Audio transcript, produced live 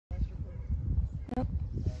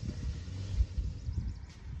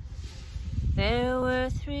There were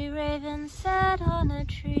 3 ravens sat on a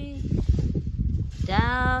tree.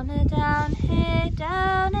 Down a down, hey,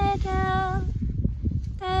 down a down.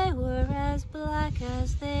 They were as black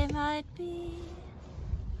as they might be,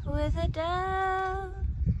 with a down.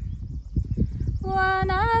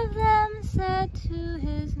 One of them said to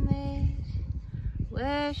his mate,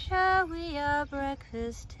 "Where shall we our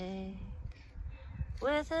breakfast take?"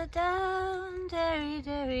 With a down, derry,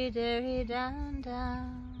 derry, derry, down,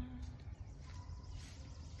 down.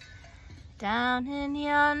 Down in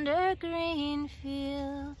yonder green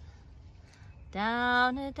field,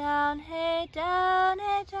 down a down, hey, down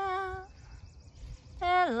a down.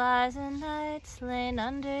 There lies a knight slain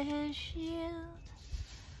under his shield,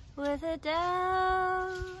 with a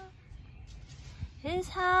down. His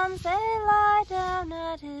hounds they lie down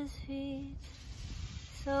at his feet,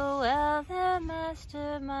 so well their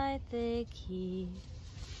master might they keep.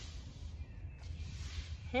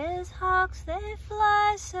 His hawks they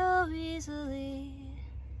fly so easily,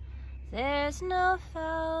 there's no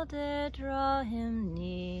fowl dare draw him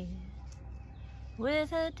near.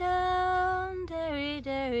 With a down, derry,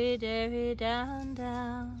 derry, derry, down,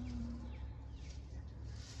 down.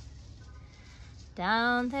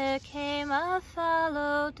 Down there came a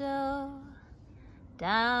fallow doe,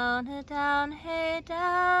 down a down, hey,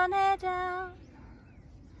 down a down.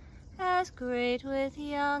 As great with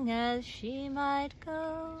young as she might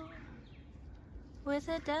go, with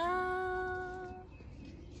a down.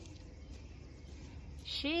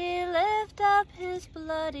 She lifted up his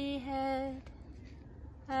bloody head,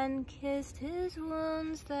 and kissed his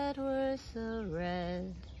wounds that were so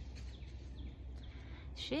red.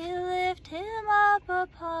 She lifted him up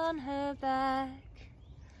upon her back,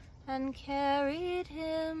 and carried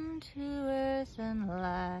him to earth and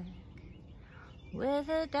lack. With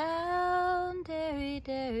a down, derry,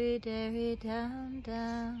 derry, derry, down,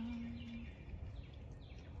 down.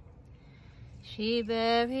 She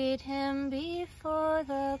buried him before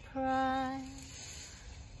the pride.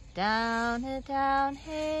 Down a down,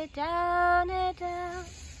 hey, down a down.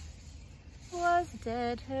 Was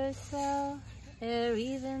dead herself ere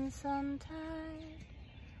even suntide.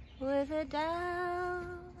 With a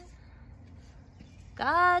down.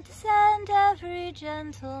 God send every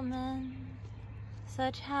gentleman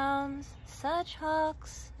such hounds, such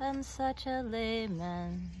hawks, and such a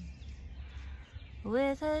layman.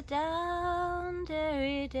 With a down,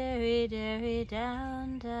 derry, derry, derry,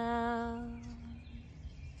 down, down.